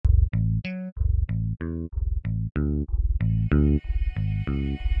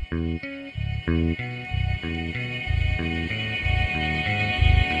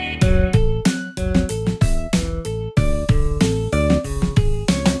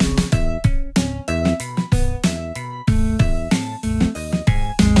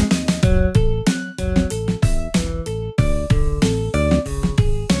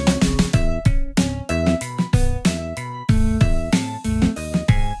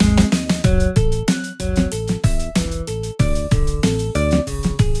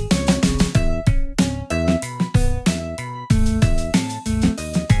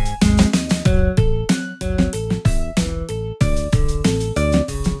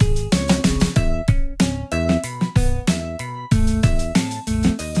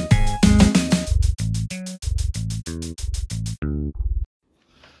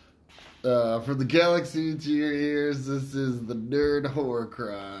the galaxy to your ears. This is the Nerd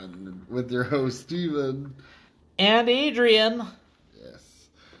Horrorcron with your host, Steven. And Adrian. Yes.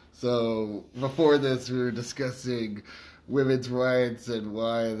 So, before this, we were discussing women's rights and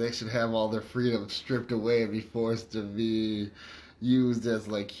why they should have all their freedom stripped away and be forced to be used as,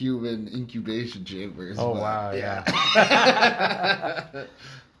 like, human incubation chambers. Oh, wow, yeah.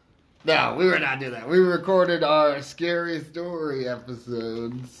 No, we were not doing that. We recorded our scary story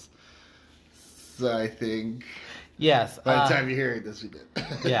episodes, so I think. Yes. By the time you're hearing this, we did.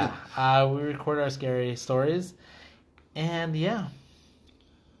 Yeah. We record our scary stories. And yeah.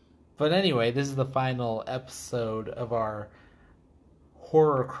 But anyway, this is the final episode of our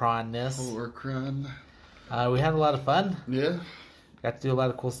Horrorcronness. Horrorcron. We had a lot of fun. Yeah. Got to do a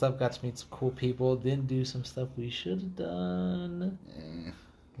lot of cool stuff. Got to meet some cool people. Didn't do some stuff we should have done. Yeah.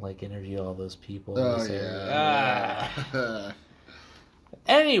 Like interview all those people. Oh, so, yeah.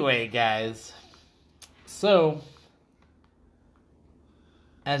 Anyway, guys. So,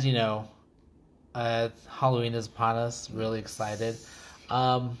 as you know, Halloween is upon us. Really excited.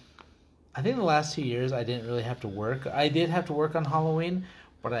 I think the last 2 years I didn't really have to work. I did have to work on Halloween,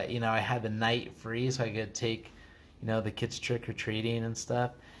 but I had the night free so I could take, the kids trick or treating and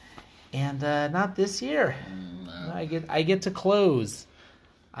stuff. And not this year. No. I get to close.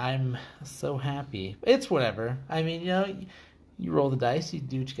 I'm so happy. It's whatever. I mean, you roll the dice, you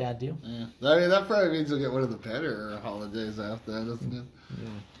do what you gotta do. Yeah. I mean, that probably means you'll get one of the better holidays after that, doesn't it?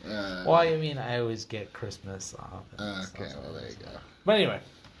 Yeah. Well, I mean, I always get Christmas off. Okay, well, there you go. But anyway.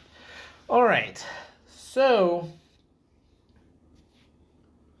 All right. So,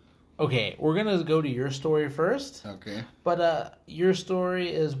 okay, we're going to go to your story first. Okay. But your story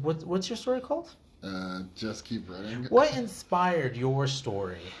is, what's your story called? Just Keep Running. What inspired your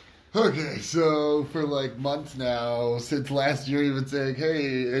story? Okay, so for like months now, since last year, you've been saying,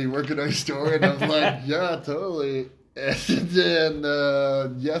 "Hey, are you working on your story?" And I was like, "Yeah, totally." And then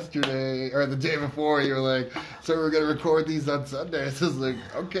yesterday, or the day before, you were like, "So we're going to record these on Sundays." I was like,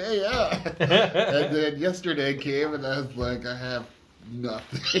 "Okay, yeah." And then yesterday came, and I was like, "I have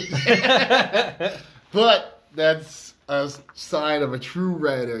nothing." But that's a sign of a true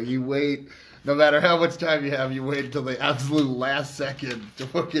writer. You wait. No matter how much time you have, you wait until the absolute last second to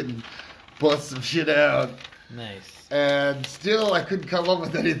fucking bust some shit out. Nice. And still, I couldn't come up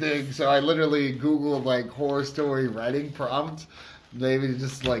with anything, so I literally Googled, like, horror story writing prompt, maybe to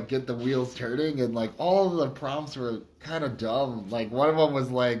just, like, get the wheels turning, and, like, all of the prompts were kind of dumb. Like, one of them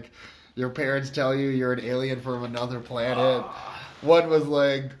was, like, your parents tell you you're an alien from another planet. One was,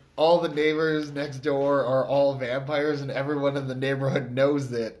 like, all the neighbors next door are all vampires, and everyone in the neighborhood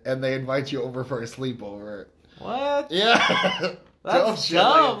knows it, and they invite you over for a sleepover. What? Yeah. That's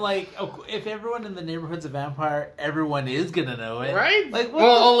dumb. Like, if everyone in the neighborhood's a vampire, everyone is gonna know it. Right? Like,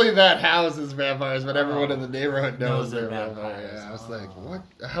 well, only that house is vampires, but everyone in the neighborhood knows they're vampires. vampires. Yeah, I was like, what?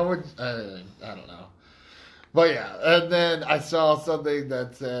 How would... I don't know. But yeah, and then I saw something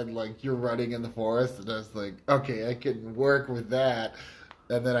that said, like, you're running in the forest, and I was like, okay, I can work with that.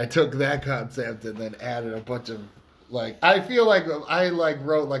 And then I took that concept and then added a bunch of, like, I feel like I, like,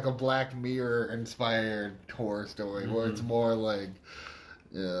 wrote, like, a Black Mirror-inspired horror story where it's more like,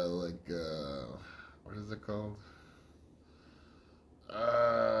 what is it called?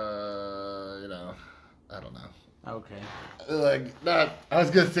 I don't know. Okay. Like, I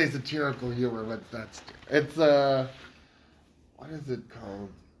was going to say satirical humor, but it's, what is it called?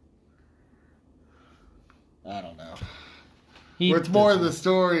 I don't know. Where it's more the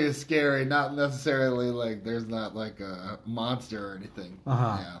story is scary, not necessarily like there's not like a monster or anything.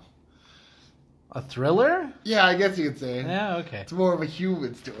 Yeah. A thriller? Yeah, I guess you could say. Yeah, okay. It's more of a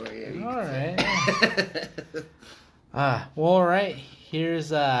human story. All right. Well, all right.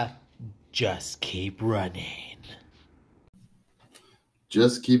 Here's Just Keep Running.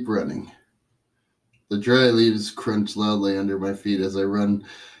 Just keep running. The dry leaves crunch loudly under my feet as I run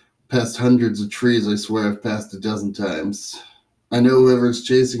past hundreds of trees I swear I've passed a dozen times. I know whoever's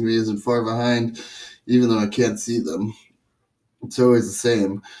chasing me isn't far behind, even though I can't see them. It's always the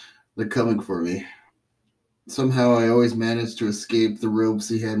same. They're coming for me. Somehow I always manage to escape the ropes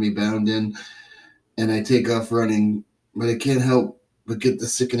he had me bound in, and I take off running, but I can't help but get the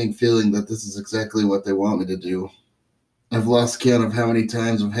sickening feeling that this is exactly what they want me to do. I've lost count of how many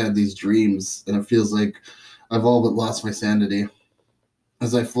times I've had these dreams, and it feels like I've all but lost my sanity.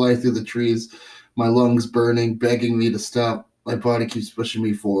 As I fly through the trees, my lungs burning, begging me to stop, my body keeps pushing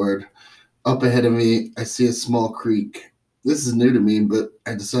me forward. Up ahead of me, I see a small creek. This is new to me, but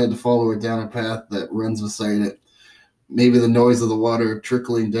I decide to follow it down a path that runs beside it. Maybe the noise of the water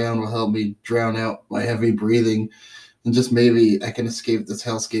trickling down will help me drown out my heavy breathing, and just maybe I can escape this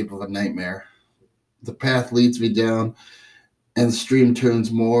hellscape of a nightmare. The path leads me down, and the stream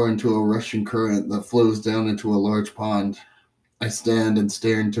turns more into a rushing current that flows down into a large pond. I stand and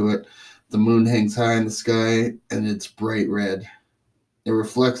stare into it. The moon hangs high in the sky, and it's bright red. It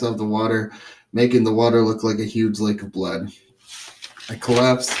reflects off the water, making the water look like a huge lake of blood. I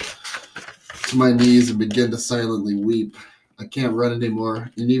collapse to my knees and begin to silently weep. I can't run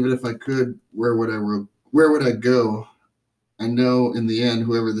anymore, and even if I could, where would I go? I know in the end,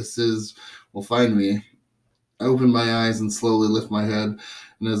 whoever this is will find me. I open my eyes and slowly lift my head,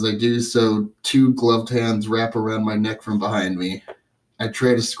 and as I do so, two gloved hands wrap around my neck from behind me. I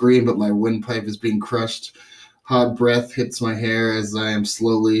try to scream, but my windpipe is being crushed. Hot breath hits my hair as I am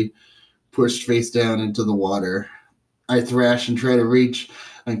slowly pushed face down into the water. I thrash and try to reach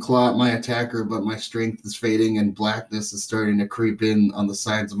and claw at my attacker, but my strength is fading and blackness is starting to creep in on the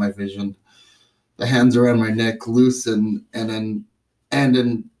sides of my vision. The hands around my neck loosen and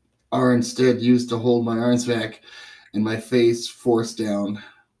are instead used to hold my arms back and my face forced down.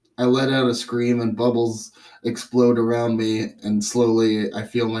 I let out a scream and bubbles explode around me, and slowly I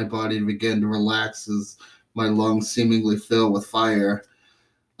feel my body begin to relax as my lungs seemingly fill with fire.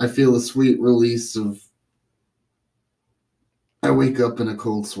 I feel a sweet release of. I wake up in a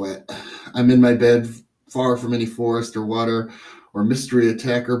cold sweat. I'm in my bed, far from any forest or water or mystery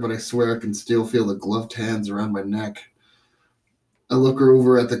attacker, but I swear I can still feel the gloved hands around my neck. I look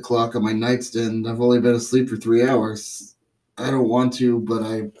over at the clock on my nightstand. I've only been asleep for 3 hours. I don't want to, but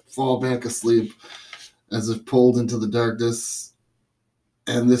I fall back asleep as if pulled into the darkness.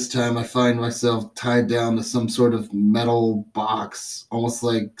 And this time I find myself tied down to some sort of metal box, almost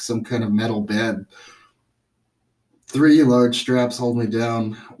like some kind of metal bed. 3 large straps hold me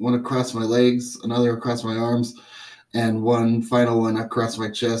down, one across my legs, another across my arms, and one final one across my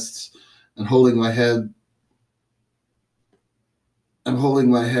chest. And I'm holding my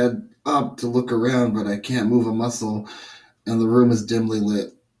head up to look around, but I can't move a muscle, and the room is dimly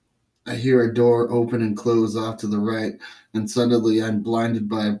lit. I hear a door open and close off to the right, and suddenly I'm blinded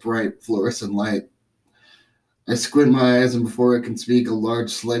by a bright fluorescent light. I squint my eyes, and before I can speak, a large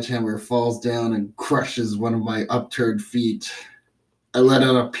sledgehammer falls down and crushes one of my upturned feet. I let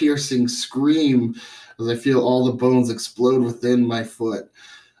out a piercing scream as I feel all the bones explode within my foot.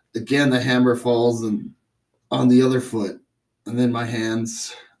 Again, the hammer falls on the other foot, and then my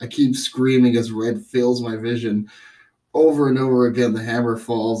hands. I keep screaming as red fills my vision. Over and over again, the hammer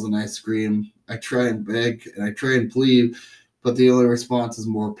falls, and I scream. I try and beg, and I try and plead, but the only response is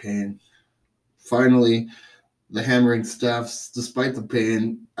more pain. Finally, the hammering stops. Despite the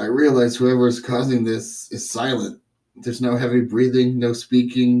pain, I realize whoever is causing this is silent. There's no heavy breathing, no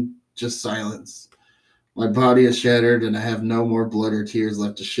speaking, just silence. My body is shattered, and I have no more blood or tears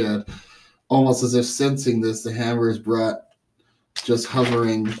left to shed. Almost as if sensing this, the hammer is brought, just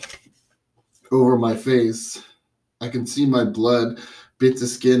hovering over my face. I can see my blood, bits of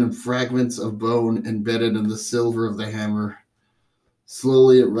skin, and fragments of bone embedded in the silver of the hammer.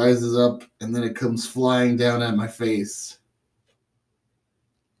 Slowly it rises up, and then it comes flying down at my face.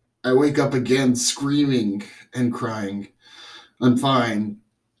 I wake up again, screaming and crying. I'm fine,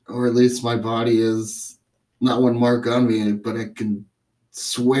 or at least my body is. Not one mark on me, but I can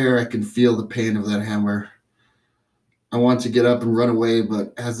swear I can feel the pain of that hammer. I want to get up and run away,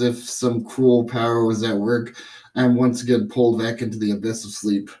 but as if some cruel power was at work, I am once again pulled back into the abyss of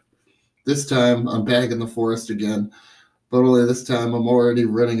sleep. This time, I'm back in the forest again, but only this time I'm already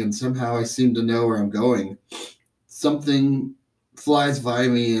running, and somehow I seem to know where I'm going. Something flies by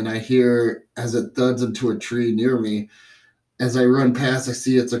me, and I hear as it thuds into a tree near me. As I run past, I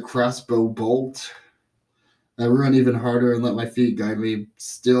see it's a crossbow bolt. I run even harder and let my feet guide me.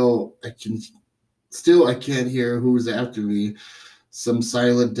 Still, I can't hear who's after me. Some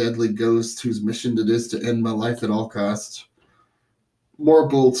silent, deadly ghost whose mission it is to end my life at all costs. More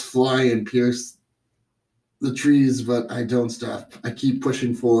bolts fly and pierce the trees, but I don't stop. I keep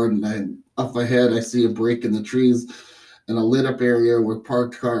pushing forward, and up ahead, I see a break in the trees and a lit up area with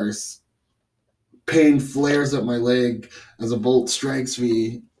parked cars. Pain flares up my leg as a bolt strikes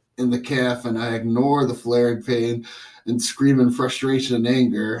me in the calf, and I ignore the flaring pain and scream in frustration and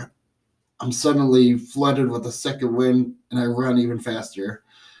anger. I'm suddenly flooded with a second wind, and I run even faster.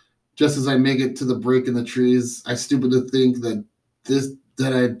 Just as I make it to the break in the trees, I stupidly think that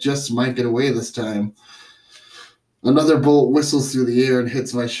I just might get away this time. Another bolt whistles through the air and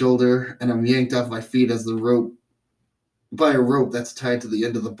hits my shoulder, and I'm yanked off my feet by a rope that's tied to the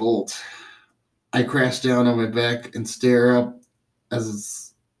end of the bolt. I crash down on my back and stare up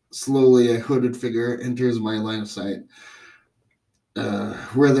as slowly a hooded figure enters my line of sight.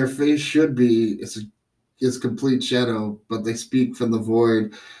 Where their face should be is complete shadow, but they speak from the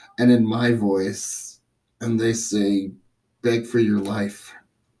void and in my voice. and they say, beg for your life.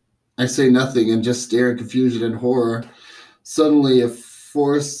 I say nothing and just stare in confusion and horror. Suddenly, a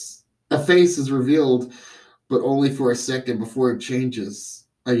face is revealed, but only for a second before it changes.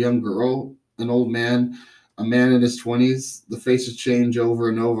 A young girl, an old man, a man in his 20s. The faces change over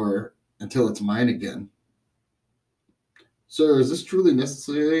and over until it's mine again. Sir, is this truly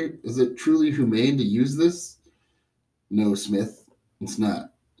necessary? Is it truly humane to use this? No, Smith, it's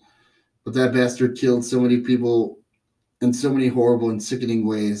not. But that bastard killed so many people in so many horrible and sickening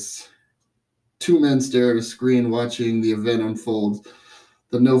ways. Two men stare at a screen watching the event unfold.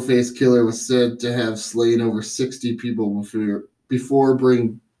 The no-face killer was said to have slain over 60 people before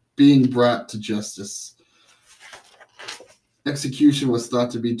being brought to justice. Execution was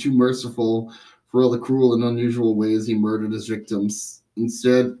thought to be too merciful for all the cruel and unusual ways he murdered his victims.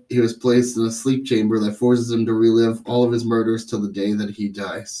 Instead, he was placed in a sleep chamber that forces him to relive all of his murders till the day that he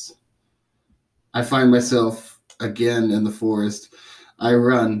dies. I find myself again in the forest. I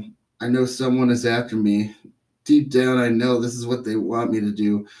run. I know someone is after me. Deep down, I know this is what they want me to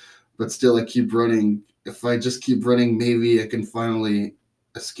do, but still I keep running. If I just keep running, maybe I can finally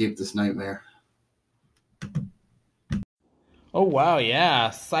escape this nightmare. Oh wow, yeah,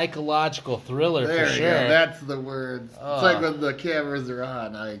 psychological thriller There for you sure. go. That's the words. Oh. It's like when the cameras are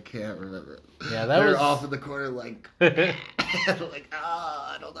on. I can't remember. Yeah, They're was off in the corner, like, that like,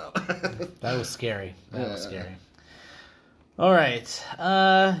 I don't know. was scary. That was Yeah. scary. All right.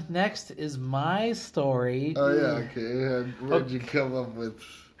 Next is my story. Oh yeah, okay. And what'd you come up with?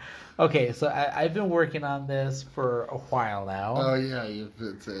 Okay, so I've been working on this for a while now. Oh yeah, you've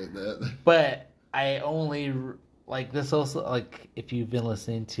been saying that. But I only like this also, like, if you've been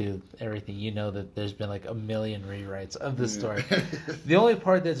listening to everything, you know that there's been like a million rewrites of this story. The only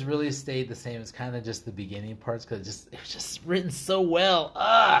part that's really stayed the same is kind of just the beginning parts, because it was just written so well.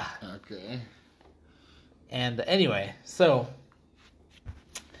 Okay. And anyway, so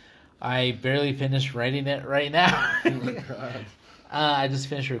I barely finished writing it right now. Oh my god. I just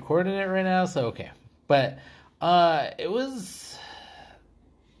finished recording it right now, so okay. But it was...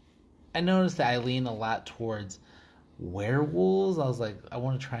 I noticed that I lean a lot towards werewolves. I was like, I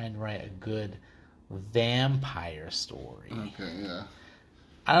want to try and write a good vampire story. Okay, yeah.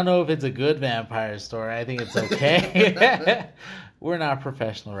 I don't know if it's a good vampire story. I think it's okay. We're not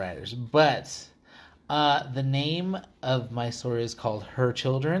professional writers. But the name of my story is called Her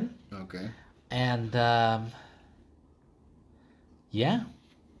Children. Okay. And yeah.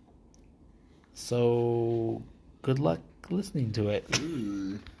 So good luck listening to it.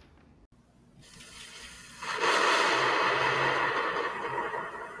 Ooh.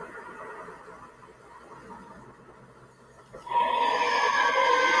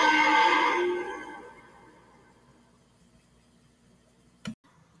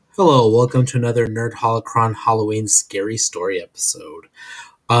 Hello, welcome to another Nerd Holocron Halloween scary story episode.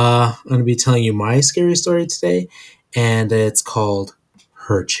 I'm going to be telling you my scary story today, and it's called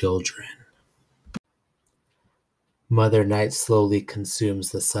Her Children. Mother Night slowly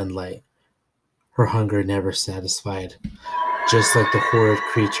consumes the sunlight, her hunger never satisfied, just like the horrid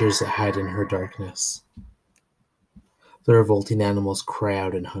creatures that hide in her darkness. The revolting animals cry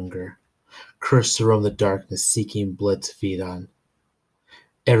out in hunger, cursed to roam the darkness seeking blood to feed on.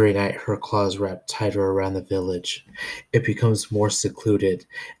 Every night her claws wrap tighter around the village. It becomes more secluded,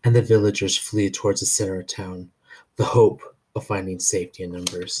 and the villagers flee towards the center of town, the hope of finding safety in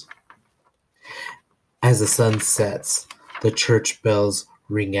numbers. As the sun sets, the church bells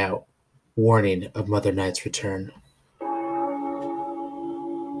ring out, warning of Mother Night's return.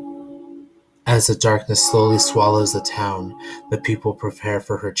 As the darkness slowly swallows the town, the people prepare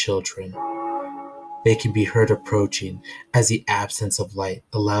for her children. They can be heard approaching as the absence of light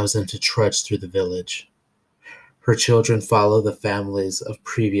allows them to trudge through the village. Her children follow the families of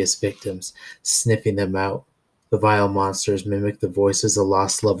previous victims, sniffing them out. The vile monsters mimic the voices of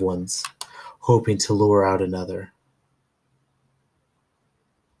lost loved ones, hoping to lure out another.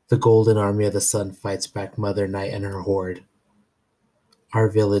 The Golden Army of the Sun fights back Mother Night and her horde. Our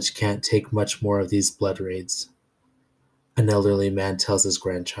village can't take much more of these blood raids, an elderly man tells his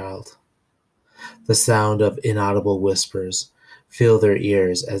grandchild. The sound of inaudible whispers fill their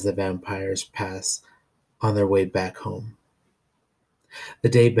ears as the vampires pass on their way back home. The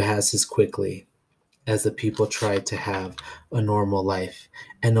day passes quickly as the people try to have a normal life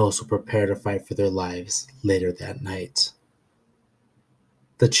and also prepare to fight for their lives later that night.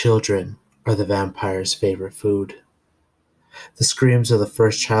 The children are the vampires' favorite food. The screams of the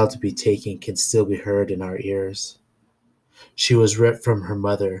first child to be taken can still be heard in our ears. She was ripped from her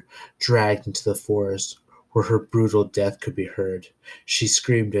mother, dragged into the forest, where her brutal death could be heard. She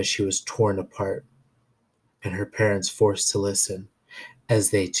screamed as she was torn apart. and her parents forced to listen as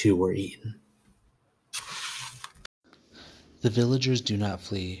they too were eaten. The villagers do not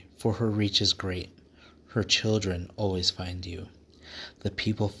flee, for her reach is great. Her children always find you. The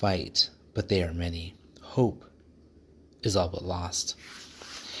people fight, but they are many. Hope is all but lost.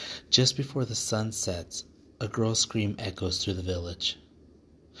 Just before the sun sets, a girl's scream echoes through the village.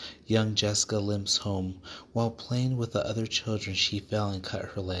 Young Jessica limps home. While playing with the other children, she fell and cut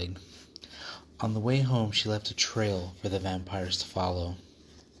her leg. On the way home, she left a trail for the vampires to follow.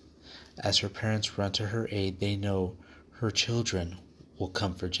 As her parents run to her aid, they know her children will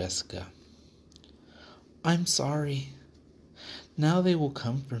come for Jessica. I'm sorry. Now they will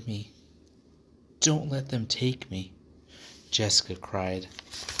come for me. Don't let them take me, Jessica cried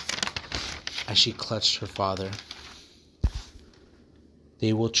as she clutched her father.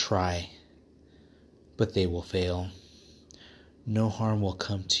 They will try, but they will fail. No harm will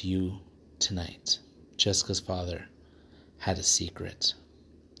come to you tonight. Jessica's father had a secret,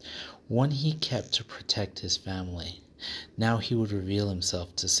 one he kept to protect his family. Now he would reveal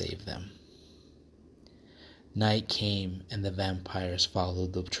himself to save them. Night came, and the vampires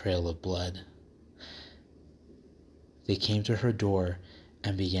followed the trail of blood. They came to her door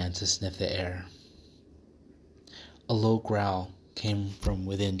and began to sniff the air. A low growl came from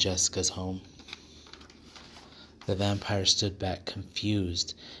within Jessica's home. The vampires stood back,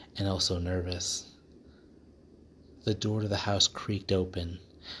 confused and also nervous. The door to the house creaked open,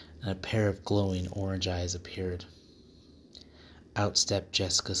 and a pair of glowing orange eyes appeared. Out stepped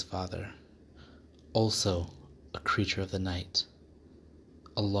Jessica's father, also a creature of the night,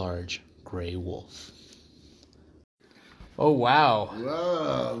 a large gray wolf. Oh, wow.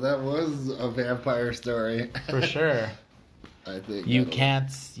 Whoa, that was a vampire story. For sure. I think You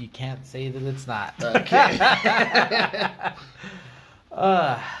can't say that it's not. Okay.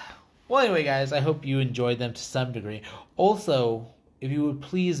 Well, anyway, guys, I hope you enjoyed them to some degree. Also, if you would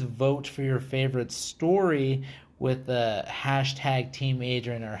please vote for your favorite story with the hashtag Team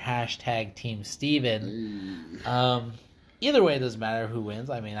Adrian or hashtag Team Steven. Either way, it doesn't matter who wins.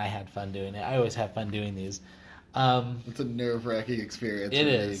 I mean, I had fun doing it. I always have fun doing these. It's a nerve-wracking experience. It for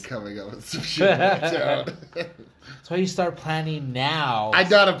me is. coming up with some shit like that. That's why you start planning now. I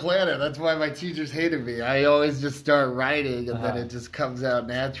gotta plan it. That's why my teachers hated me. I always just start writing, and then Uh-huh. it just comes out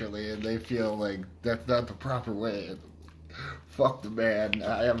naturally, and they feel like that's not the proper way. Fuck the man.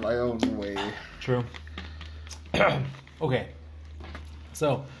 I have my own way. True. Okay.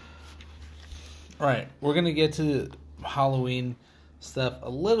 So, all right, we're going to get to Halloween stuff a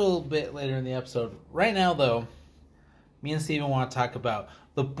little bit later in the episode. Right now, though, me and Steven want to talk about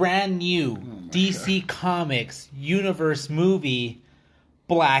the brand new DC Comics universe movie,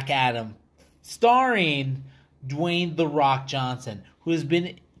 Black Adam, starring Dwayne "The Rock" Johnson, who has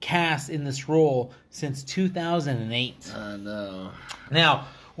been cast in this role since 2008. I know. Now,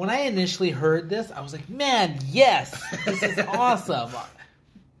 when I initially heard this, I was like, man, yes, this is awesome.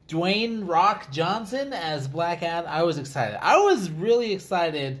 Dwayne "Rock" Johnson as Black Adam, I was excited. I was really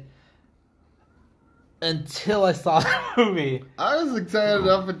excited until I saw the movie. I was excited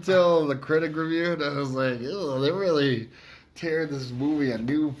up until the critic review, and I was like, ew, they really tear this movie a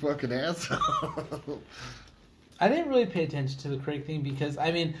new fucking asshole. I didn't really pay attention to the critic thing because,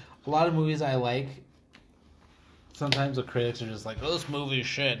 I mean, a lot of movies I like, sometimes the critics are just like, oh, this movie is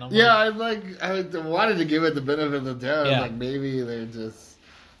shit. And I'm Yeah, like, I wanted to give it the benefit of the doubt. Yeah. Like, maybe they're just...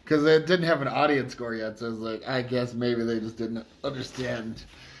 Because it didn't have an audience score yet, so I was like, I guess maybe they just didn't understand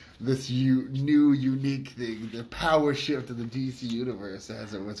this new, unique thing, the power shift of the DC universe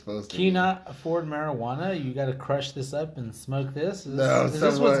as it was supposed to can you be. not afford marijuana? You got to crush this up and smoke this? No, Is this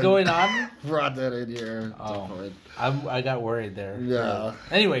what's someone- going on? Brought that in here. Oh. Definitely. I got worried there. Yeah.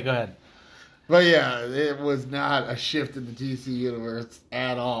 Anyway, go ahead. But yeah, it was not a shift in the DC universe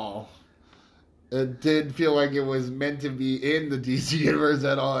at all. It did feel like it was meant to be in the DC universe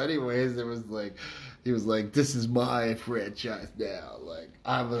at all anyways. It was like, he was like, this is my franchise now. Like,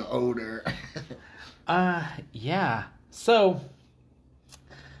 I'm an owner. Yeah. So,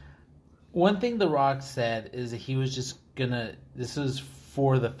 one thing The Rock said is that he was just gonna, this was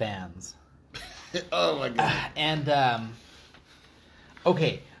for the fans. Oh my god. And,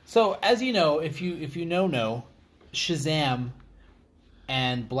 okay. So, as you know, if you know, Shazam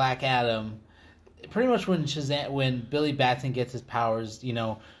and Black Adam, pretty much when Billy Batson gets his powers, you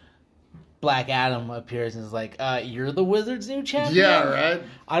know, Black Adam appears and is like, you're the Wizard's new champion? Yeah, right?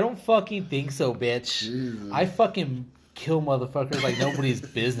 I don't fucking think so, bitch. Jesus. I fucking kill motherfuckers like nobody's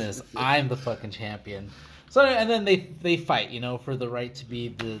business. I'm the fucking champion. So, and then they fight, you know, for the right to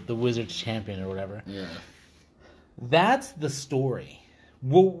be the Wizard's champion or whatever. Yeah. That's the story.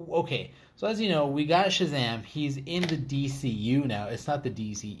 Well, okay. So as you know, we got Shazam. He's in the DCU now. It's not the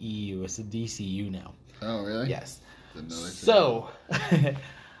DCEU. It's the DCU now. Oh, really? Yes. Didn't know they said So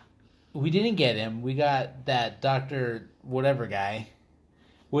we didn't get him. We got that Doctor whatever guy,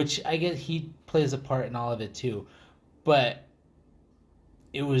 which I guess he plays a part in all of it too, but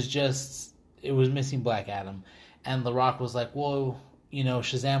it was missing Black Adam, and The Rock was like, well,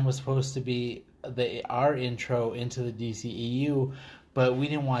 Shazam was supposed to be our intro into the DCEU, but we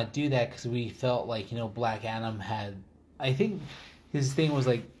didn't want to do that because we felt like Black Adam had. I think his thing was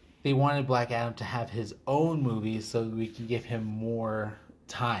like they wanted Black Adam to have his own movie so we could give him more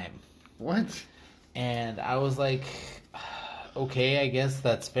time. What? And I was like, okay, I guess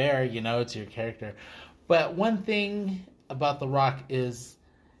that's fair. It's your character. But one thing about The Rock is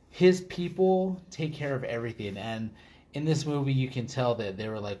his people take care of everything. And in this movie, you can tell that they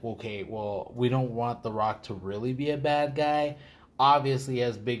were like, okay, well, we don't want The Rock to really be a bad guy. Obviously, he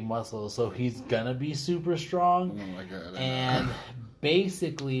has big muscles, so he's going to be super strong. Oh, my God. And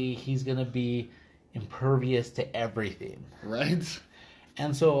basically, he's going to be impervious to everything. Right?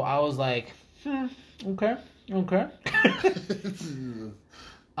 And so I was like, okay.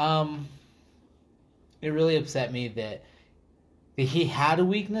 It really upset me that he had a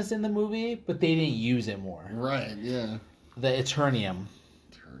weakness in the movie, but they didn't use it more. Right, yeah. The Eternium.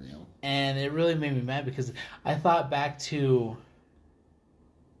 And it really made me mad because I thought back to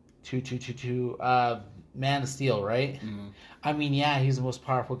Man of Steel, right? Mm-hmm. I mean, yeah, he's the most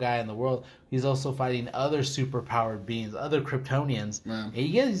powerful guy in the world. He's also fighting other superpowered beings, other Kryptonians. Man. And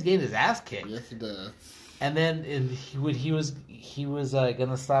he's getting his ass kicked. Yes, he does. And then he was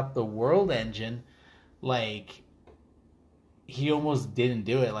gonna stop the World Engine, like he almost didn't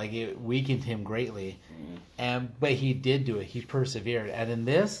do it. Like it weakened him greatly, but he did do it. He persevered. And in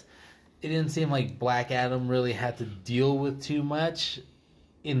this, it didn't seem like Black Adam really had to deal with too much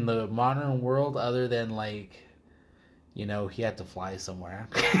in the modern world, other than like, he had to fly somewhere.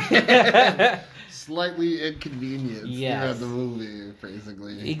 Slightly inconvenienced Yes. throughout the movie,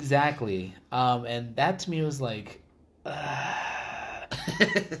 basically. Exactly. And that to me was like,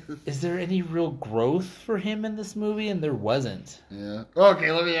 is there any real growth for him in this movie? And there wasn't. Yeah.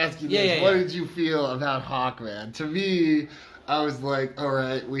 Okay, let me ask you this. Yeah. What did you feel about Hawkman? To me, I was like, all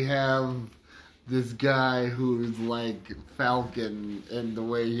right, we have this guy who's like Falcon in the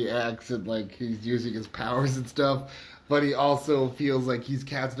way he acts and like he's using his powers and stuff, but he also feels like he's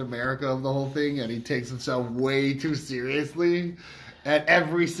Captain America of the whole thing, and he takes himself way too seriously at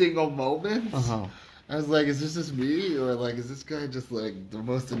every single moment. Uh-huh. I was like, is this just me, or like is this guy just like the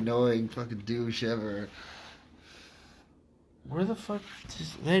most annoying fucking douche ever? Where the fuck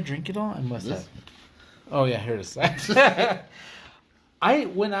did I drink it all? I must This? have. Oh yeah, here it is. When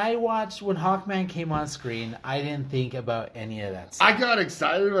Hawkman came on screen, I didn't think about any of that stuff. I got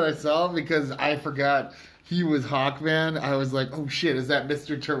excited when I saw him because I forgot he was Hawkman. I was like, oh shit, is that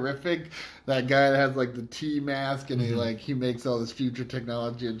Mr. Terrific? That guy that has like the T mask and he makes all this future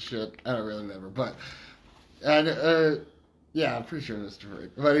technology and shit. I don't really remember, but yeah, I'm pretty sure it's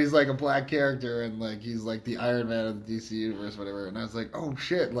Terrific. But he's like a black character and like he's like the Iron Man of the DC universe, whatever. And I was like, oh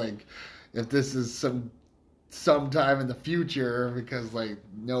shit, like if this is sometime in the future, because like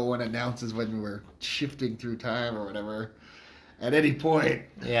no one announces when we're shifting through time or whatever at any point.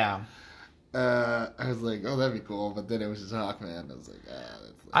 Yeah. I was like, oh, that'd be cool, but then it was just Hawkman. I was like,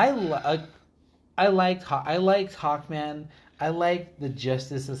 that's I liked Hawkman. I liked the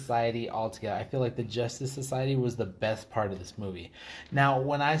Justice Society altogether. I feel like the Justice Society was the best part of this movie. Now,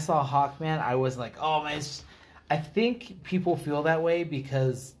 when I saw Hawkman, I was like, oh man, I think people feel that way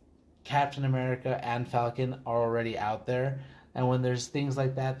because Captain America and Falcon are already out there, and when there's things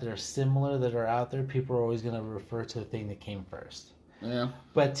like that are similar that are out there, people are always going to refer to the thing that came first. Yeah.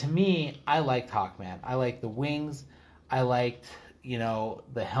 But to me, I liked Hawkman. I liked the wings. I liked,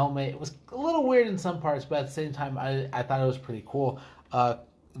 the helmet. It was a little weird in some parts, but at the same time, I thought it was pretty cool. The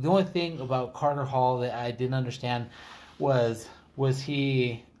only thing about Carter Hall that I didn't understand was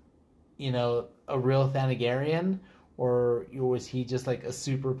he, a real Thanagarian? Or was he just like a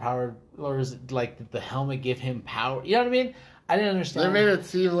super powered, or is it like did the helmet give him power? You know what I mean? I didn't understand. They made it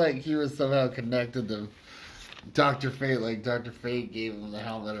seem like he was somehow connected to Dr. Fate, like Dr. Fate gave him the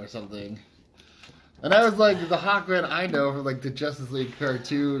helmet or something. And I was like, the Hawkman I know from like the Justice League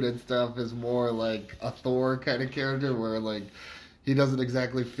cartoon and stuff is more like a Thor kind of character where like he doesn't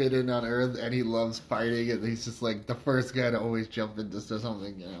exactly fit in on Earth and he loves fighting and he's just like the first guy to always jump into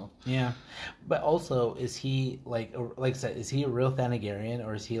something, Yeah. But also, is he like I said, is he a real Thanagarian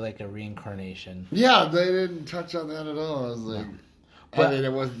or is he like a reincarnation? Yeah, they didn't touch on that at all. I was like... But-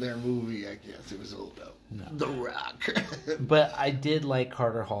 it wasn't their movie, I guess. It was all about The Rock. But I did like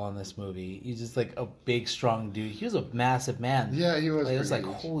Carter Hall in this movie. He's just like a big, strong dude. He was a massive man. Yeah, he was Like, it was like,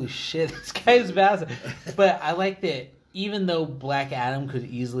 pretty huge. holy shit, this guy is massive. But I liked it. Even though Black Adam could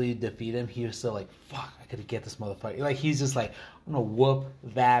easily defeat him, he was still like, fuck, I gotta get this motherfucker. Like, he's just like, I'm gonna whoop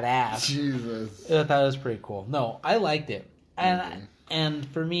that ass. Jesus. I thought it was pretty cool. No, I liked it. And Okay. and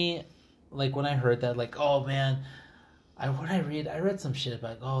for me, like, when I heard that, like, oh, man, I read some shit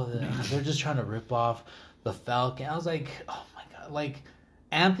about, they're just trying to rip off the Falcon. I was like, oh, my God. Like,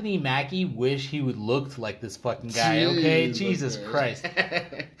 Anthony Mackie wish he would look like this fucking guy, okay? Jeez, Jesus okay. Christ.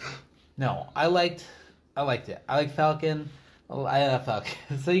 No, I liked it. I like Falcon. Falcon.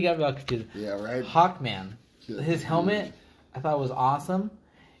 So you got me all confused. Yeah, right? Hawkman. Yeah. His helmet, I thought was awesome.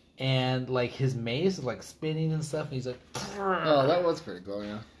 And, like, his mace is, like, spinning and stuff. And he's like... Oh, that was pretty cool,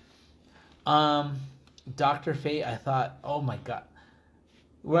 yeah. Dr. Fate, I thought, oh, my God.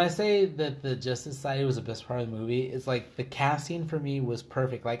 When I say that the Justice Society was the best part of the movie, it's, like, the casting for me was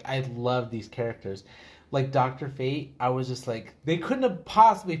perfect. Like, I love these characters. Like, Dr. Fate, I was just like... They couldn't have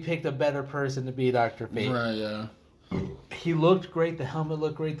possibly picked a better person to be Dr. Fate. Right, yeah. He looked great. The helmet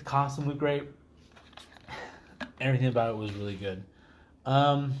looked great. The costume looked great. Everything about it was really good.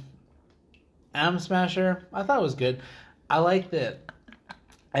 Atom Smasher, I thought it was good. I liked that.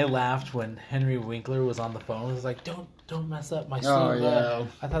 I laughed when Henry Winkler was on the phone. He was like, "Don't mess up my suit." Oh, yeah.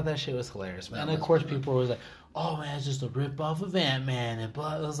 I thought that shit was hilarious, man. That And of was course, funny. people were always like, "Oh man, it's just a rip off of Ant-Man," and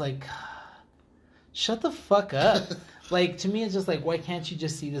blah. I was like, "Shut the fuck up!" Like, to me, it's just like, why can't you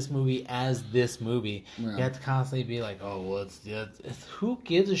just see this movie as this movie? Yeah. You have to constantly be like, "Oh, well, it's who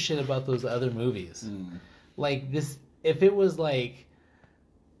gives a shit about those other movies?" Like this, if it was like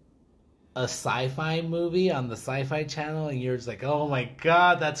a sci-fi movie on the Sci-Fi Channel, and you're just like, "Oh my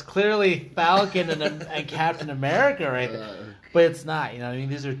God, that's clearly Falcon and Captain America right there," but it's not. You know what I mean?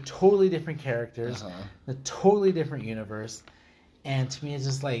 These are totally different characters, a totally different universe, and to me, it's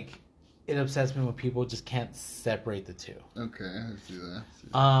just like it upsets me when people just can't separate the two. Okay, I see that.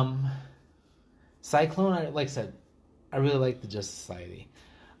 Cyclone, like I said, I really like the Justice Society.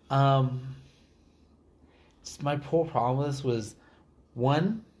 Just my whole problem with this was,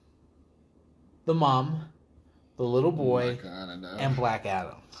 one, the mom, the little boy, Oh my God, I know. and Black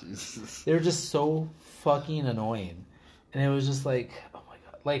Adam. Jesus. They were just so fucking annoying. And it was just like, oh my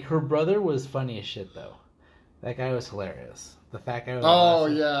God. Like, her brother was funny as shit, though. That guy was hilarious. The fat guy was Oh,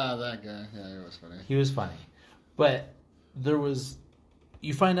 hilarious. yeah, that guy. Yeah, he was funny. He was funny. But there was...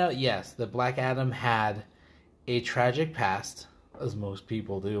 You find out, yes, that Black Adam had a tragic past, as most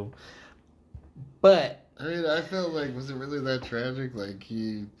people do. But... I mean, I felt like, was it really that tragic? Like,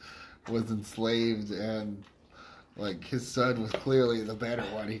 he was enslaved and, like, his son was clearly the better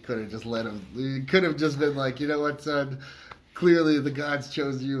one. He could have just let him, he could have just been like, you know what, son? Clearly the gods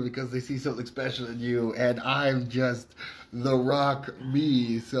chose you because they see something special in you, and I'm just the Rock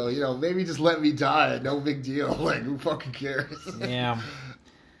me. So, you know, maybe just let me die. No big deal. Like, who fucking cares? Yeah.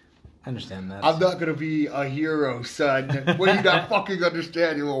 I understand that. I'm not gonna be a hero, son. What do you not fucking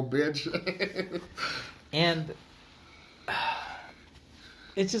understand, you little bitch? And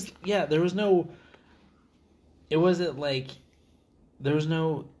it's just, yeah, there was no, it wasn't like, there was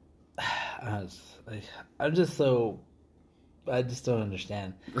no, I just don't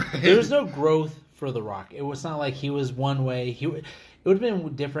understand. There was no growth for The Rock. It was not like he was one way. It would have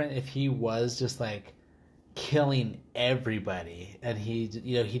been different if he was just like killing everybody and he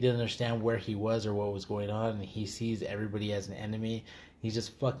didn't understand where he was or what was going on, and he sees everybody as an enemy. He's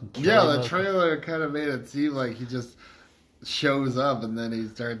just fucking killing Yeah, the them. trailer kind of made it seem like he just shows up and then he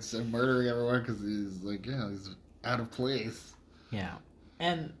starts murdering everyone because he's like, yeah, he's out of place. Yeah.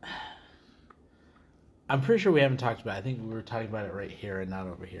 And I'm pretty sure we haven't talked about it. I think we were talking about it right here and not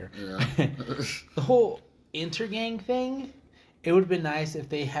over here. Yeah. The whole intergang thing, it would have been nice if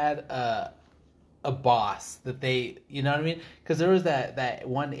they had a boss that they, you know what I mean? Because there was that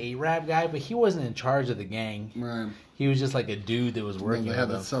one Arab guy, but he wasn't in charge of the gang. Right. He was just like a dude that was working They with had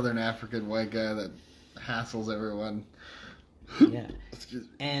the them. Southern African white guy that hassles everyone. Yeah. Excuse me.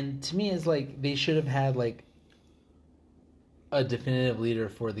 And to me, it's like they should have had like a definitive leader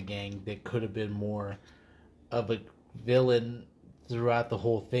for the gang that could have been more of a villain throughout the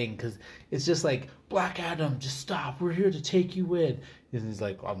whole thing. Because it's just like, Black Adam, just stop. We're here to take you in. And he's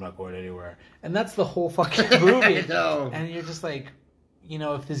like, I'm not going anywhere. And that's the whole fucking movie. I know. And you're just like, you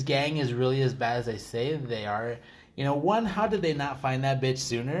know, if this gang is really as bad as they say they are, you know, one, how did they not find that bitch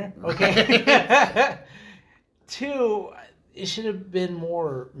sooner? Okay. Two, it should have been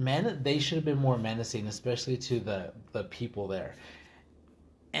more they should have been more menacing, especially to the people there.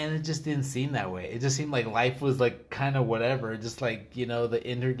 And it just didn't seem that way. It just seemed like life was like kind of whatever. Just like, you know, the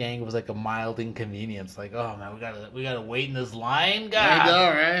Ender Gang was like a mild inconvenience. Like, oh man, we gotta wait in this line, God. I know,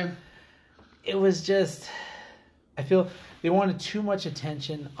 right? It was just, I feel they wanted too much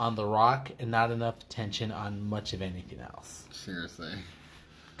attention on The Rock and not enough attention on much of anything else. Seriously.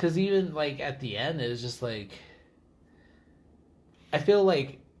 Because even like at the end, it was just like, I feel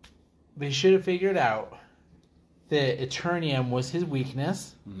like they should have figured out that Eternium was his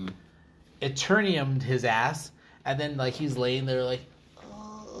weakness. Mm-hmm. Eterniumed his ass, and then like he's laying there like,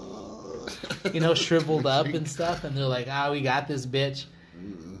 you know, shriveled up and stuff, and they're like, we got this bitch.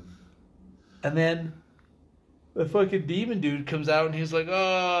 And then the fucking demon dude comes out and he's like,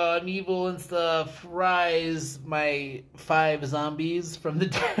 I'm evil and stuff. Rise, my 5 zombies from the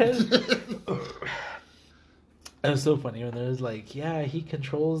dead. It was so funny when there's like, he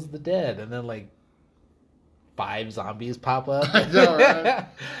controls the dead. And then like 5 zombies pop up. I know, right?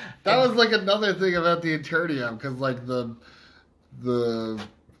 That was like another thing about the Eternium, because like the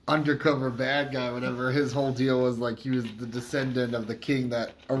undercover bad guy, whatever, his whole deal was like he was the descendant of the king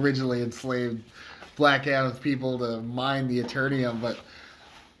that originally enslaved Black Adam's people to mine the Eternium. But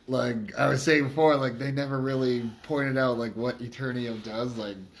like I was saying before, like they never really pointed out like what Eternium does.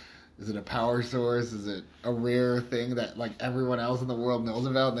 Like, is it a power source? Is it a rare thing that like everyone else in the world knows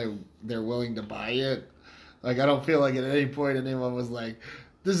about and they're willing to buy it? Like, I don't feel like at any point anyone was like,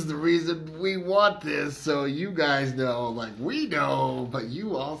 this is the reason we want this, so you guys know. Like, we know, but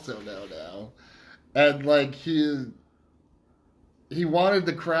you also know now. And, like, he wanted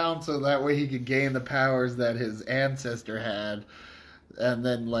the crown so that way he could gain the powers that his ancestor had. And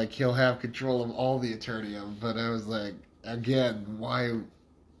then, like, he'll have control of all the Eternium. But I was like, again,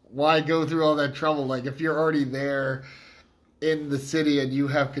 why go through all that trouble? Like, if you're already there in the city and you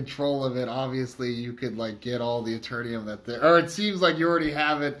have control of it, obviously you could like get all the Eternium that there, or it seems like you already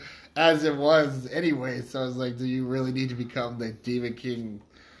have it as it was anyway. So I was like, do you really need to become the Demon King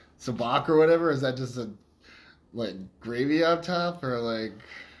Sabak or whatever? Is that just a like gravy on top? Or like,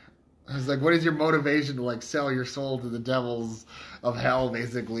 I was like, what is your motivation to like sell your soul to the devils of hell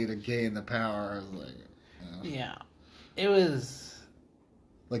basically to gain the power? I was like, yeah, it was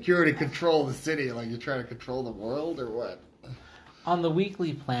like you already control the city, like you're trying to control the world or what? On the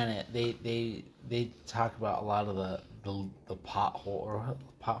Weekly Planet, they talk about a lot of the potholes,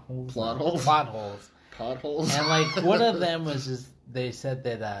 and like one of them was just they said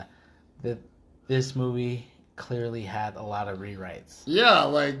that that this movie clearly had a lot of rewrites. Yeah,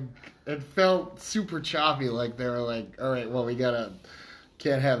 like it felt super choppy. Like they were like, all right, well we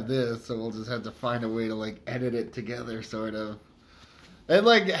can't have this, so we'll just have to find a way to like edit it together, sort of. And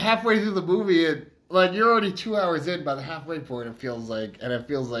like halfway through the movie, like, you're already 2 hours in by the halfway point, it feels like. And it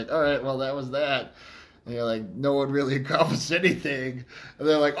feels like, all right, well, that was that. And you're like, no one really accomplished anything. And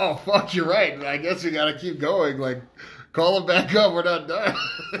they're like, oh, fuck, you're right. I guess we got to keep going. Like, call them back up. We're not done.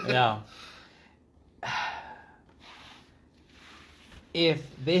 Yeah. If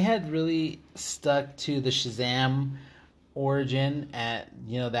they had really stuck to the Shazam origin, at,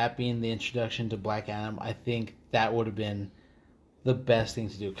 you know, that being the introduction to Black Adam, I think that would have been the best thing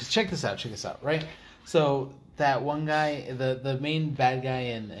to do. Because check this out, right? So that one guy, the main bad guy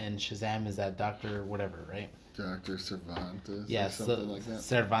in Shazam is that Dr. whatever, right? Dr. Cervantes. Yes, or something like that.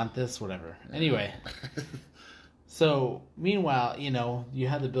 Cervantes, whatever. Yeah. Anyway. So, meanwhile, you know, you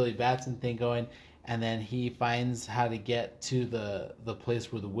have the Billy Batson thing going, and then he finds how to get to the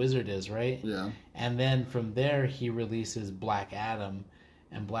place where the wizard is, right? Yeah. And then from there, he releases Black Adam.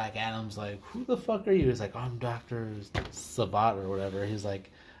 And Black Adam's like, who the fuck are you? He's like, I'm Dr. Sabat or whatever. He's like,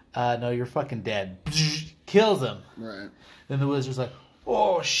 no, you're fucking dead. Kills him. Right. Then the wizard's like,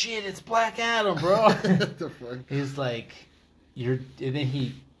 oh shit, it's Black Adam, bro. What the fuck? He's like, and then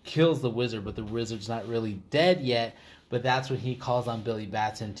he kills the wizard, but the wizard's not really dead yet. But that's when he calls on Billy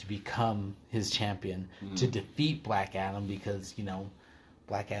Batson to become his champion, to defeat Black Adam, because, you know,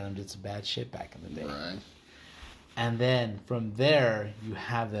 Black Adam did some bad shit back in the day. Right. And then from there, you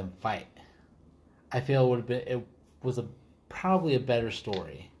have them fight. I feel it was probably a better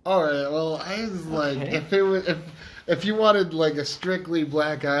story. All right. Well, I was like, Okay. if you wanted like a strictly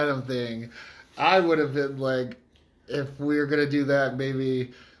Black Adam thing, I would have been like, if we were gonna do that,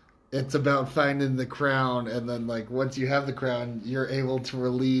 maybe it's about finding the crown, and then like once you have the crown, you're able to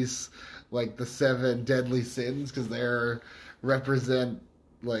release like the 7 deadly sins, because they're represent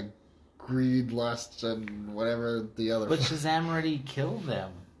like greed, lust, and whatever the other. But Shazam already killed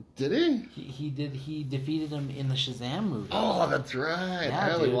them. Did he? He defeated him in the Shazam movie. Oh, that's right. Yeah,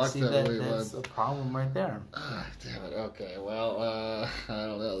 I only dude, watched see, that movie that's once. a problem right there. Ah, damn it. Okay, well, I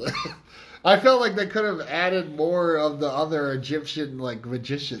don't know. I felt like they could have added more of the other Egyptian like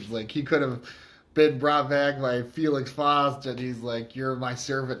magicians. Like he could have been brought back by Felix Faust, and he's like, "You're my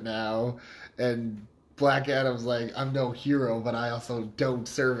servant now," and Black Adam's like, "I'm no hero, but I also don't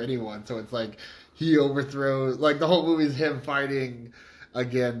serve anyone." So it's like he overthrows. Like the whole movie is him fighting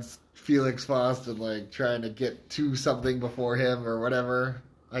against Felix Faust and like trying to get to something before him or whatever.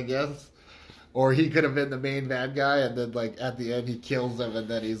 I guess. Or he could have been the main bad guy, and then, like, at the end, he kills him, and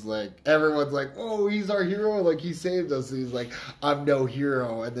then he's like, everyone's like, oh, he's our hero, like, he saved us, and he's like, I'm no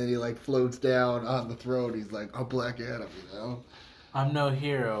hero, and then he, like, floats down on the throne, he's like, I'm Black Adam, you know? I'm no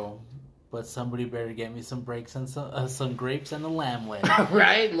hero, but somebody better get me some breaks and some grapes and a lamb leg.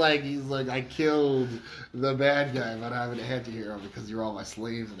 Right? Like, he's like, I killed the bad guy, but I'm an anti-hero because you're all my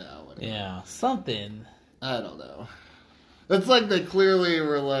slaves now. Whatever. Yeah, something. I don't know. It's like they clearly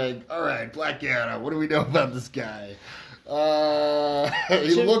were like, all right, Black Adam, what do we know about this guy?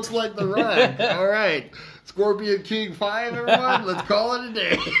 He looks like The Rock. All right. Scorpion King 5, everyone. Let's call it a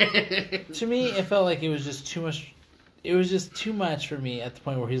day. To me, it felt like it was just too much. It was just too much for me at the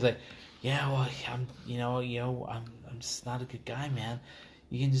point where he's like, yeah, well, I'm just not a good guy, man.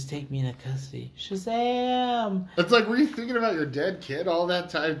 You can just take me into custody. Shazam! It's like, were you thinking about your dead kid all that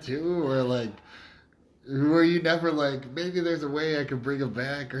time, too? Or, like, were you never like, maybe there's a way I could bring him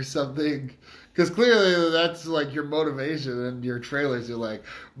back or something? Because clearly that's like your motivation, and your trailers are like,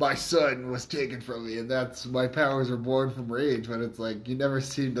 my son was taken from me, and that's my powers were born from rage. But it's like you never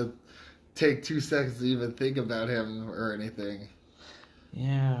seem to take 2 seconds to even think about him or anything.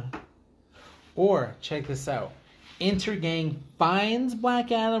 Yeah. Or check this out: Intergang finds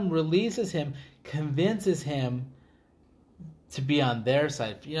Black Adam, releases him, convinces him to be on their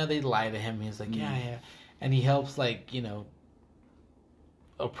side. You know, they lie to him. He's like, yeah. And he helps, like, you know,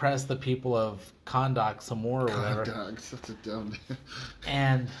 oppress the people of Kahndaq some more or whatever. Kahndaq, such a dumb...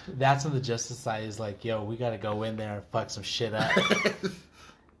 And that's when the Justice Society is like, yo, we got to go in there and fuck some shit up.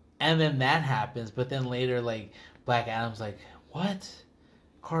 And then that happens. But then later, like, Black Adam's like, what?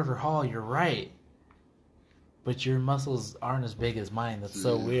 Carter Hall, you're right. But your muscles aren't as big as mine. That's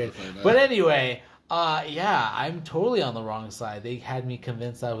so weird. But anyway... yeah, I'm totally on the wrong side. They had me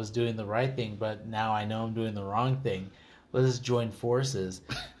convinced I was doing the right thing, but now I know I'm doing the wrong thing. Let's join forces.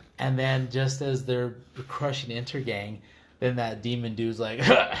 And then just as they're crushing Intergang, then that demon dude's like,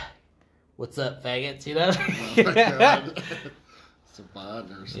 what's up, faggots, you know? Oh my God. Sabat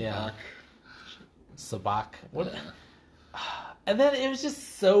or Sabak. Yeah. Sabak. What? And then it was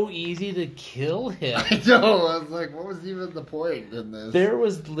just so easy to kill him. I know. I was like, what was even the point in this? There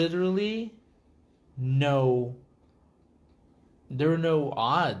was literally... there were no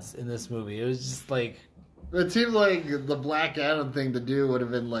odds in this movie. It was just like, it seemed like the Black Adam thing to do would have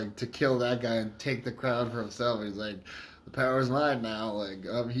been like to kill that guy and take the crown for himself. He's like, the power's mine now. Like,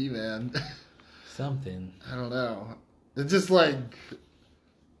 I'm He-Man. something. I don't know. It's just like,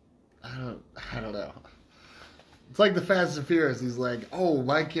 I don't know. It's like the Fast and Furious. He's like, oh,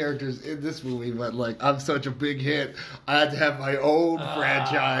 my character's in this movie, but like, I'm such a big hit. I had to have my own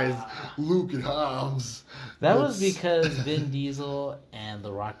franchise, Luke and Hobbs. That was because Vin Diesel and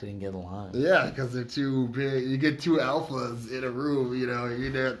The Rock didn't get along. Yeah, because they're too big. You get two alphas in a room, you know,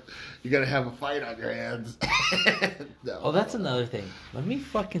 you gotta have a fight on your hands. No. Oh, that's another thing. Let me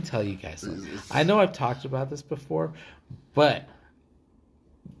fucking tell you guys something. I know I've talked about this before, but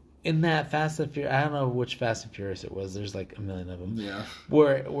in that Fast and Furious, I don't know which Fast and Furious it was. There's like a million of them. Yeah.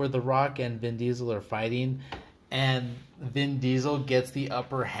 Where The Rock and Vin Diesel are fighting, and Vin Diesel gets the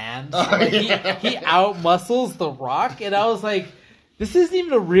upper hand. Oh, yeah. He out-muscles The Rock, and I was like, this isn't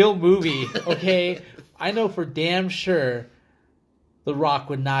even a real movie, okay? I know for damn sure The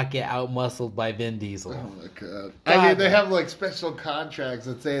Rock would not get out-muscled by Vin Diesel. Oh my God. I mean, they have like special contracts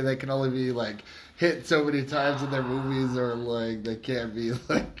that say they can only be like hit so many times in their movies, or like they can't be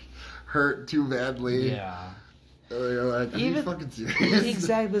like hurt too badly. Yeah. You're like, are you fucking serious?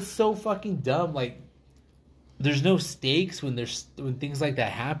 Exactly. That's so fucking dumb. Like, there's no stakes when things like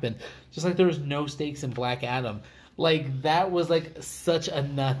that happen. Just like there was no stakes in Black Adam. Like, that was like such a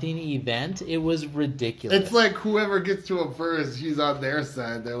nothing event. It was ridiculous. It's like whoever gets to him first, he's on their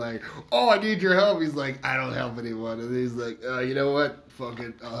side. They're like, oh, I need your help. He's like, I don't help anyone. And he's like, you know what? Fuck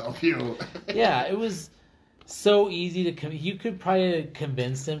it. I'll help you. Yeah, it was so easy to... You could probably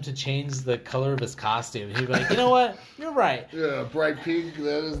convince him to change the color of his costume. He'd be like, you know what? You're right. Yeah, bright pink.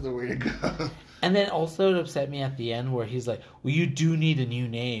 That is the way to go. And then also it upset me at the end where he's like, well, you do need a new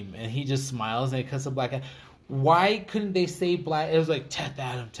name. And he just smiles and it cuts a Black Adam. Why couldn't they say Black... It was like, Teth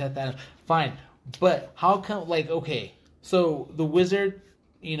Adam. Fine. But how come... Like, okay. So the wizard...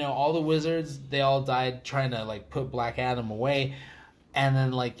 You know, all the wizards, they all died trying to, like, put Black Adam away. And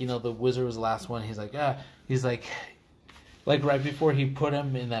then, like, you know, the wizard was the last one. He's like right before he put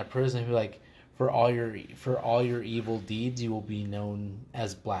him in that prison, he's like, for all your evil deeds, you will be known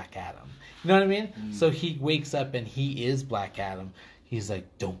as Black Adam. You know what I mean? So he wakes up and he is Black Adam. He's like,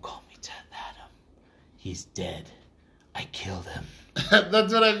 don't call me Dead Adam. He's dead. I killed him.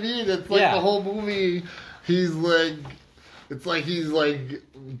 That's what I mean. It's like Yeah. the whole movie. He's like, it's like he's like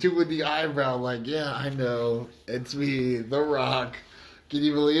doing the eyebrow, like, yeah, I know, it's me, The Rock. Can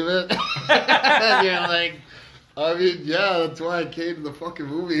you believe it? And you're like, I mean, yeah, that's why I came to the fucking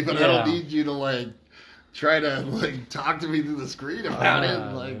movie, but I don't Yeah. need you to like try to like talk to me through the screen about it.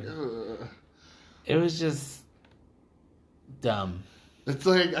 Like, It was just dumb. it's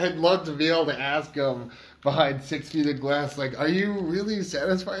like I'd love to be able to ask him behind 6 feet of glass, like, are you really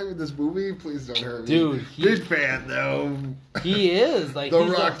satisfied with this movie? Please don't hurt me. Dude, Big fan though. He is like The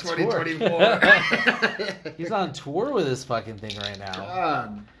he's Rock on tour. 2024. He's on tour with this fucking thing right now.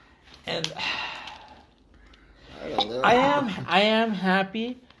 God, And I don't know. I am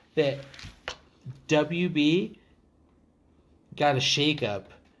happy that WB got a shakeup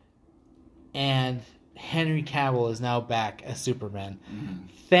and Henry Cavill is now back as Superman.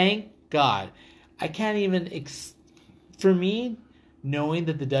 Thank God. I can't even for me, knowing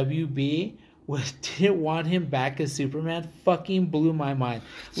that the WB didn't want him back as Superman fucking blew my mind.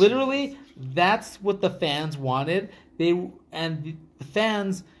 Literally, that's what the fans wanted. The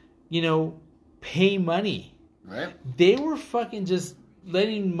fans, you know, pay money. Right? They were fucking just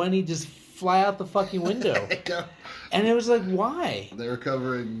letting money just fly out the fucking window. And it was like, why? They were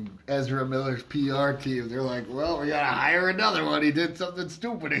covering Ezra Miller's PR team. They're like, well, we gotta hire another one. He did something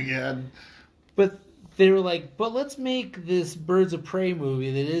stupid again. But they were like, but let's make this Birds of Prey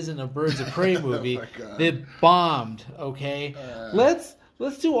movie that isn't a Birds of Prey movie my God. that bombed, okay? Let's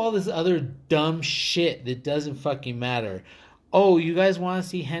do all this other dumb shit that doesn't fucking matter. Oh, you guys want to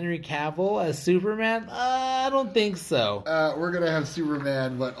see Henry Cavill as Superman? I don't think so. We're gonna have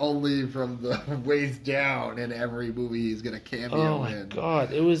Superman, but only from the waist down in every movie he's gonna cameo Oh my in.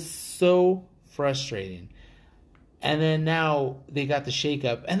 God, it was so frustrating. And then now they got the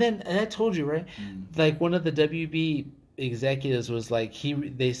shakeup, and I told you, right? Like one of the WB executives was like,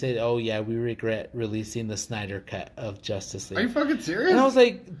 they said, "Oh yeah, we regret releasing the Snyder cut of Justice League." Are you fucking serious? And I was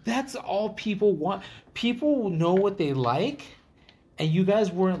like, "That's all people want. People know what they like, and you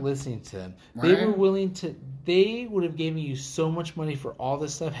guys weren't listening to them. They Right. were willing to. They would have given you so much money for all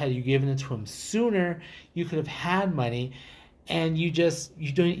this stuff had you given it to them sooner. You could have had money, and you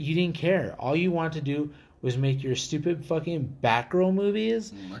didn't care. All you wanted to do was make your stupid fucking Batgirl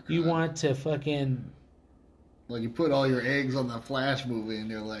movies. Oh my God. You want to fucking." Like, you put all your eggs on the Flash movie, and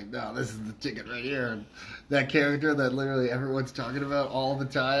you're like, no, this is the ticket right here. And that character that literally everyone's talking about all the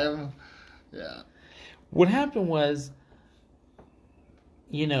time. Yeah. What happened was,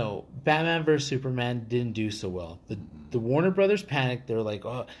 you know, Batman vs Superman didn't do so well. The Warner Brothers panicked. They were like,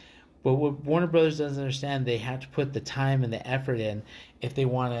 oh, but what Warner Brothers doesn't understand, they have to put the time and the effort in if they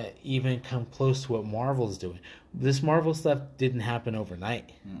want to even come close to what Marvel's doing. This Marvel stuff didn't happen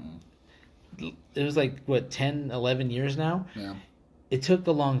overnight. It was like, what, 10, 11 years now? Yeah. It took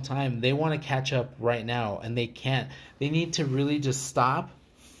a long time. They want to catch up right now, and they can't. They need to really just stop,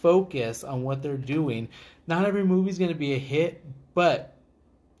 focus on what they're doing. Not every movie's going to be a hit, but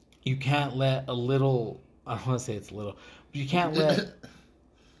you can't let a little, I don't want to say it's a little, but you can't let,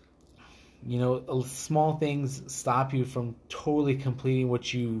 you know, small things stop you from totally completing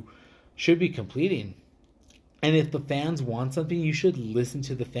what you should be completing. And if the fans want something, you should listen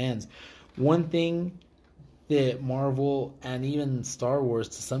to the fans. One thing that Marvel and even Star Wars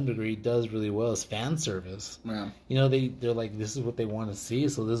to some degree does really well is fan service. Yeah. You know, they're like, this is what they want to see,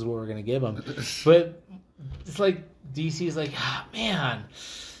 so this is what we're going to give them. But it's like DC is like, man,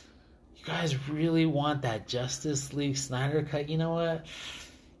 you guys really want that Justice League Snyder cut? You know what?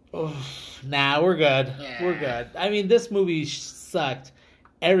 Oh, nah, we're good. Yeah. We're good. I mean, this movie sucked.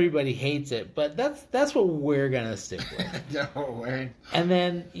 Everybody hates it, but that's what we're gonna stick with. No way. And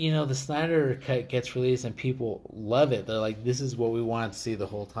then, you know, the Snyder cut gets released and people love it. They're like, this is what we wanted to see the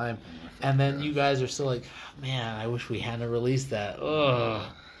whole time. And then you guys are still like, man, I wish we hadn't released that. Ugh.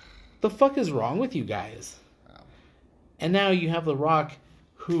 The fuck is wrong with you guys? And now you have The Rock,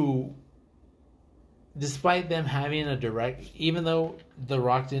 who, despite them having a direct, even though The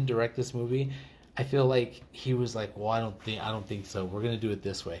Rock didn't direct this movie, I feel like he was like, well, I don't think so. We're gonna do it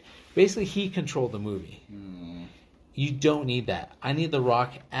this way. Basically, he controlled the movie. You don't need that. I need The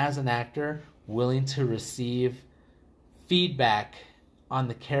Rock as an actor willing to receive feedback on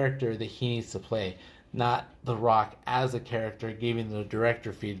the character that he needs to play, not The Rock as a character giving the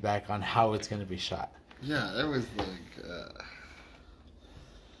director feedback on how it's going to be shot. Yeah, that was like,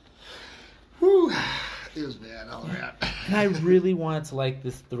 Whew. It was bad all around. And I really wanted to like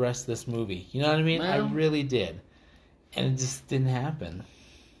the rest of this movie. You know what I mean? I Man. really did. And it just didn't happen.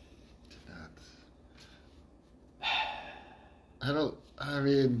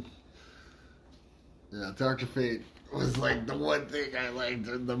 Yeah, Dr. Fate was like the one thing I liked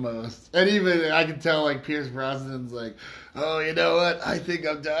the most. And even I can tell like Pierce Brosnan's like, oh, you know what? I think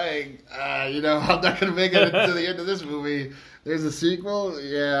I'm dying. I'm not going to make it to the end of this movie. There's a sequel?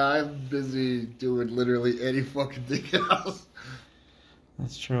 Yeah, I'm busy doing literally any fucking thing else.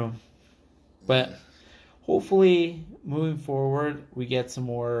 That's true. But hopefully, moving forward, we get some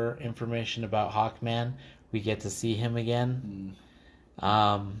more information about Hawkman. We get to see him again.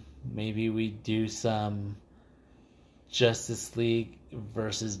 Maybe we do some Justice League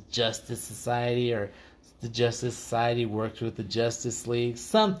versus Justice Society, or the Justice Society worked with the Justice League.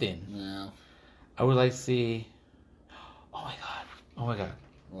 Something. Yeah. I would like to see... Oh my god.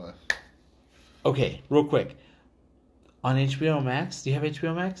 What? Okay, real quick. On HBO Max, do you have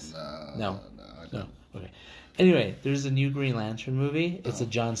HBO Max? No. I don't. No. Okay. Anyway, there's a new Green Lantern movie. It's a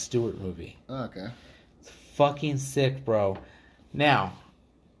Jon Stewart movie. Oh, okay. It's fucking sick, bro. Now,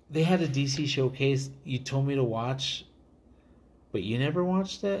 they had a DC showcase you told me to watch, but you never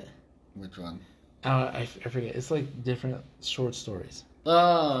watched it? Which one? I forget. It's like different short stories.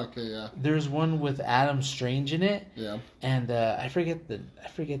 Oh, okay, yeah. There's one with Adam Strange in it. Yeah. And I forget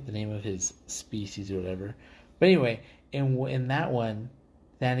the name of his species or whatever. But anyway, in that one,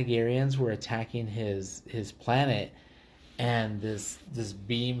 Thanagarians were attacking his planet, and this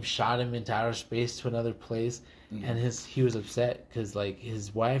beam shot him into outer space to another place, and he was upset because like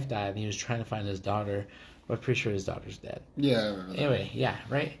his wife died and he was trying to find his daughter, but I'm pretty sure his daughter's dead. Yeah, I remember that. Anyway, yeah,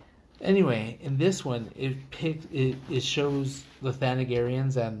 right. Anyway, in this one, it shows the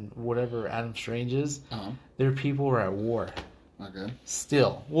Thanagarians and whatever Adam Strange is. Their people were at war. Okay.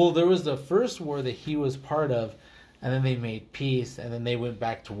 Still. Well, there was the first war that he was part of, and then they made peace, and then they went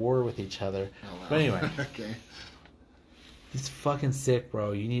back to war with each other. Oh, wow. But anyway, Okay. it's fucking sick,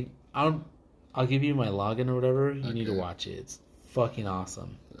 bro. I'll give you my login or whatever. You need to Okay. watch it. It's fucking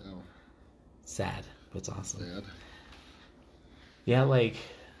awesome. Oh, Sad, but it's awesome. sad. Yeah, like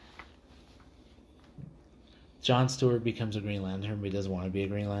Jon Stewart becomes a Green Lantern, but he doesn't want to be a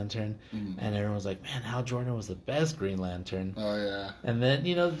Green Lantern. And everyone's like, man, Hal Jordan was the best Green Lantern. Oh, yeah. And then,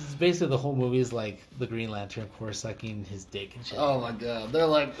 it's basically the whole movie is like the Green Lantern, of course, sucking his dick and shit. Oh, my God. They're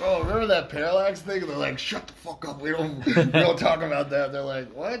like, oh, remember that Parallax thing? They're like, shut the fuck up. We don't talk about that. They're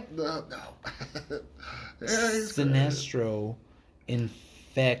like, what? No. Yeah, he's great. Sinestro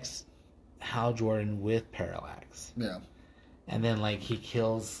infects Hal Jordan with Parallax. Yeah. And then, like, he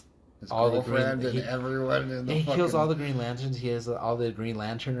kills His all the girlfriend Green... and everyone in the he fucking... kills all the Green Lanterns. He has all the Green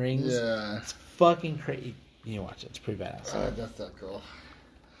Lantern rings. Yeah. It's fucking crazy. You can watch it. It's pretty badass. That's so cool.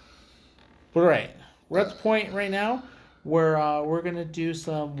 But alright, we're at the point right now where we're going to do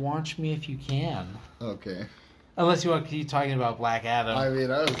some Watch Me If You Can. Okay. Unless you want to keep talking about Black Adam. I mean,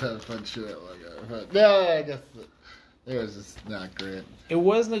 I was having fun shit like that. But no, I guess it was just not great. It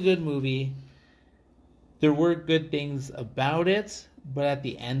wasn't a good movie. There were good things about it, but at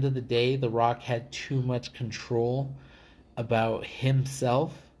the end of the day, The Rock had too much control about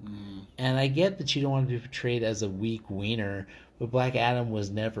himself. And I get that you don't want to be portrayed as a weak wiener, but Black Adam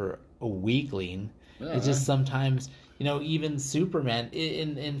was never a weakling. Yeah, It's just sometimes, even Superman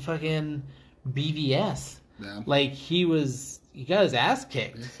in fucking BVS, Yeah. like he got his ass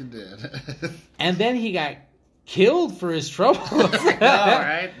kicked. Yes, he did. And then he got killed for his troubles. All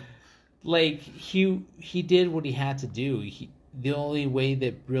right. Like he did what he had to do. The only way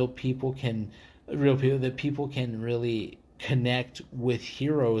that people can really connect with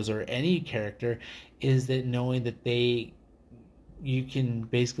heroes or any character is that knowing that you can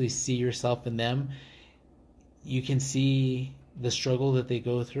basically see yourself in them. You can see the struggle that they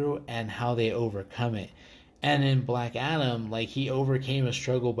go through and how they overcome it. And in Black Adam, like, he overcame a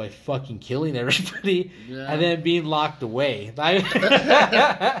struggle by fucking killing everybody and then being locked away. But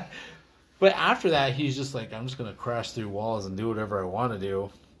after that, he's just like, I'm just gonna crash through walls and do whatever I want to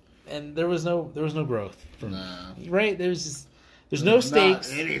do. And there was no growth from right. There's no stakes.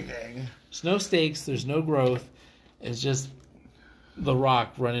 Not anything. There's no stakes. There's no growth. It's just The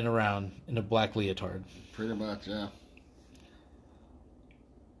Rock running around in a black leotard. Pretty much, yeah.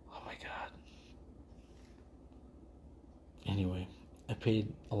 Oh my god. Anyway, I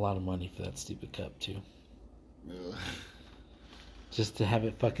paid a lot of money for that stupid cup too. Ugh. Just to have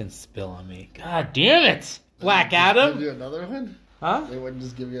it fucking spill on me. God damn it! Black Adam! Give you another one? Huh? They wouldn't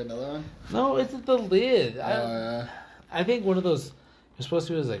just give you another one? No, it's the lid. Yeah. I think one of those, it was supposed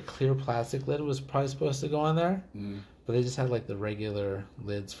to be a clear plastic lid was probably supposed to go on there. But But they just had like the regular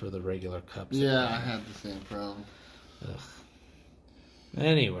lids for the regular cups. Yeah, I had the same problem. Ugh.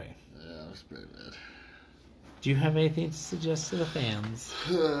 Anyway, Yeah, it was pretty bad. do you have anything to suggest to the fans?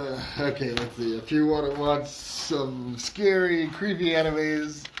 Okay, let's see. If you want to watch some scary, creepy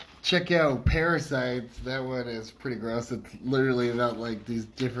animes, check out Parasites. That one is pretty gross. It's literally about like these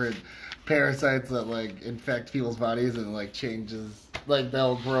different parasites that like infect people's bodies and like changes. Like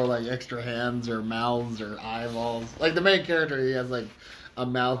they'll grow like extra hands or mouths or eyeballs. Like the main character, he has like a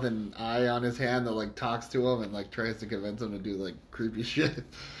mouth and eye on his hand that like talks to him and like tries to convince him to do like creepy shit.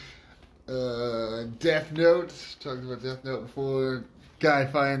 Death Note. Talked about Death Note before. Guy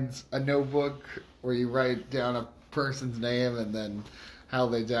finds a notebook where you write down a person's name and then how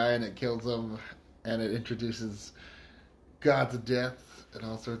they die, and it kills them, and it introduces gods of death and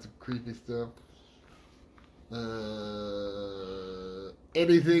all sorts of creepy stuff.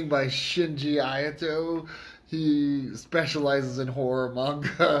 Anything by Shinji Ayato. He specializes in horror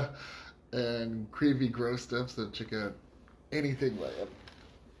manga and creepy, gross stuff, so check out anything by him.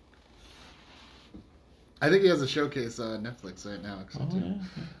 I think he has a showcase on Netflix right now, actually,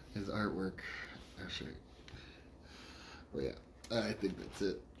 his artwork. Actually. Well, yeah, I think that's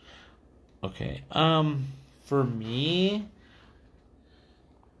it. Okay. For me,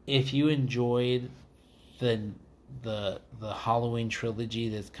 if you enjoyed the Halloween trilogy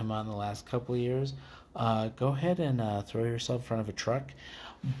that's come out in the last couple of years, go ahead and throw yourself in front of a truck.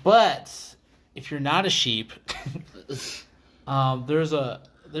 But if you're not a sheep, there's a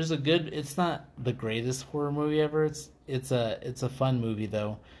good. It's not the greatest horror movie ever. It's a fun movie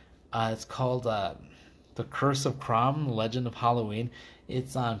though. It's called The Curse of Crom: Legend of Halloween.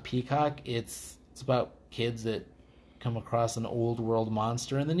 It's on Peacock. It's about kids that come across an old world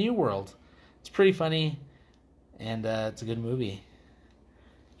monster in the new world. It's pretty funny, and it's a good movie.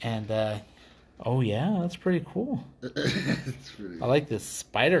 And oh yeah, that's pretty cool. It's pretty. I like this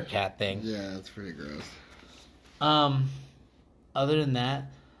spider cat thing. Yeah, it's pretty gross. Other than that,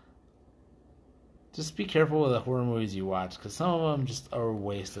 just be careful with the horror movies you watch, because some of them just are a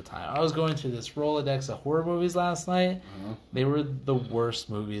waste of time. I was going through this Rolodex of horror movies last night. Uh-huh. They were the worst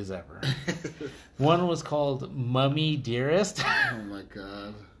movies ever. One was called Mummy Dearest. Oh my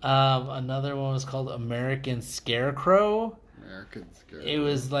god. Another one was called American Scarecrow. American Scarecrow. It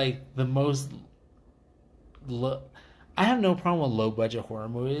was like the most... I have no problem with low-budget horror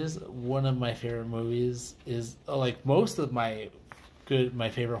movies. One of my favorite movies is... like, most of my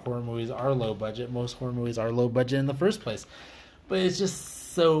favorite horror movies are low-budget. Most horror movies are low-budget in the first place. But it's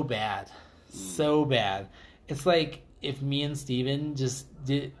just so bad. So bad. It's like if me and Steven just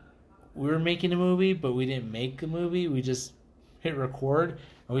did... We were making a movie, but we didn't make a movie. We just hit record,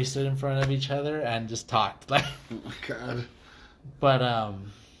 and we stood in front of each other and just talked. Like, Oh my god. but,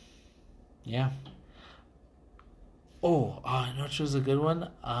 yeah. Oh, I know which was a good one.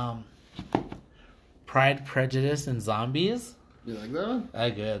 Pride, Prejudice, and Zombies. You like that one?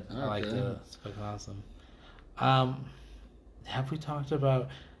 Good. I liked Okay. it. It's fucking awesome. Have we talked about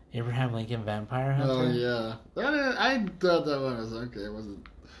Abraham Lincoln Vampire Hunter? Oh yeah. I thought that one was okay. It wasn't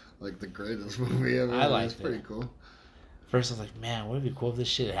like the greatest movie ever. I liked It was pretty it. cool. First, I was like, man, would it be cool if this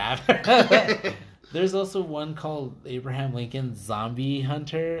shit happened? There's also one called Abraham Lincoln Zombie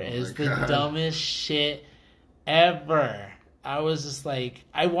Hunter. It's the God. dumbest shit ever. I was just like,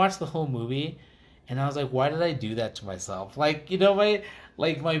 I watched the whole movie, and I was like, why did I do that to myself? Like, you know, my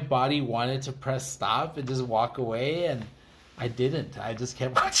body wanted to press stop and just walk away, and I didn't. I just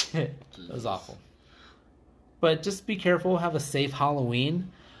kept watching it. It was awful. But just be careful. Have a safe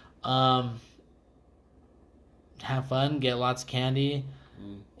Halloween. Have fun. Get lots of candy.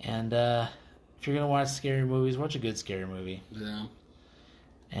 And if you're going to watch scary movies, watch a good scary movie. Yeah.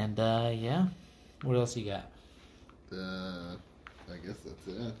 And yeah. What else you got? I guess that's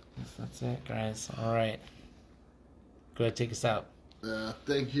it. That's it, guys. All right. Go ahead, take us out.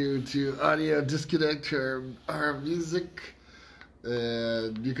 Thank you to Audio Disconnect for our music.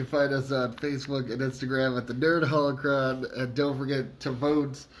 And you can find us on Facebook and Instagram at the Nerd Holocron. And don't forget to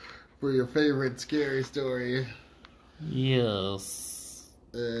vote for your favorite scary story. Yes.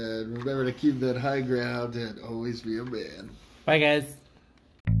 And remember to keep that high ground and always be a man. Bye, guys.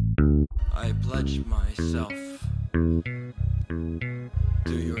 I pledge myself to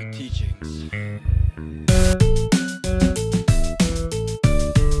your teachings.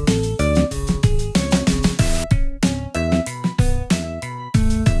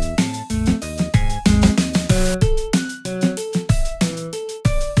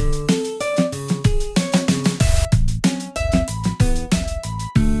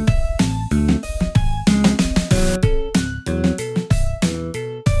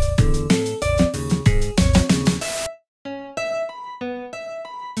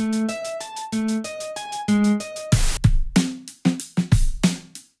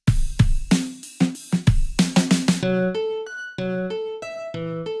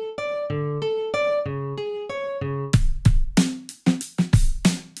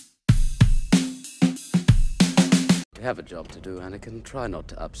 have a job to do, Anakin. Try not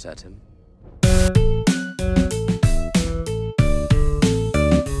to upset him.